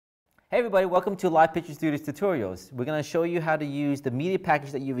Hey everybody, welcome to Live Picture Studios Tutorials. We're going to show you how to use the media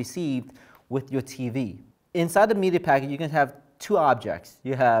package that you received with your TV. Inside the media package, you can have two objects.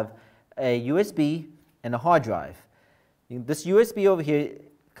 You have a USB and a hard drive. This USB over here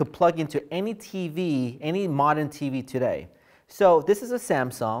could plug into any TV, any modern TV today. So this is a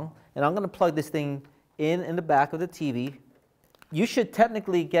Samsung, and I'm going to plug this thing in the back of the TV. You should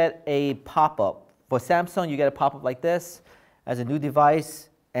technically get a pop-up. For Samsung, you get a pop-up like this as a new device,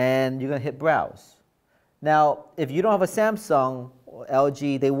 and you're going to hit browse. Now, if you don't have a Samsung or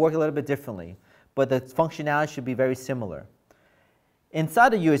LG, they work a little bit differently, but the functionality should be very similar.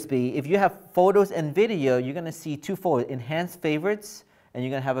 Inside the USB, if you have photos and video, you're going to see two folders, enhanced favorites, and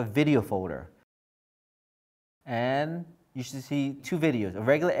you're going to have a video folder. And you should see two videos, a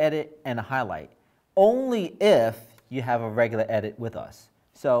regular edit and a highlight, only if you have a regular edit with us.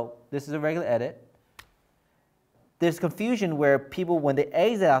 So this is a regular edit. There's confusion where people, when they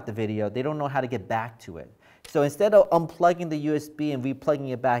exit out the video, they don't know how to get back to it. So instead of unplugging the USB and replugging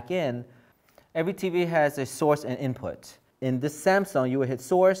it back in, every TV has a source and input. In this Samsung, you will hit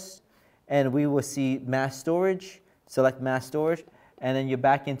source, and we will see mass storage, select mass storage, and then you're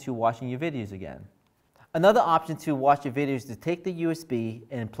back into watching your videos again. Another option to watch your videos is to take the USB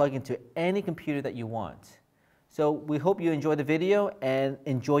and plug into any computer that you want. So we hope you enjoy the video and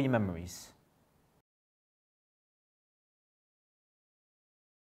enjoy your memories.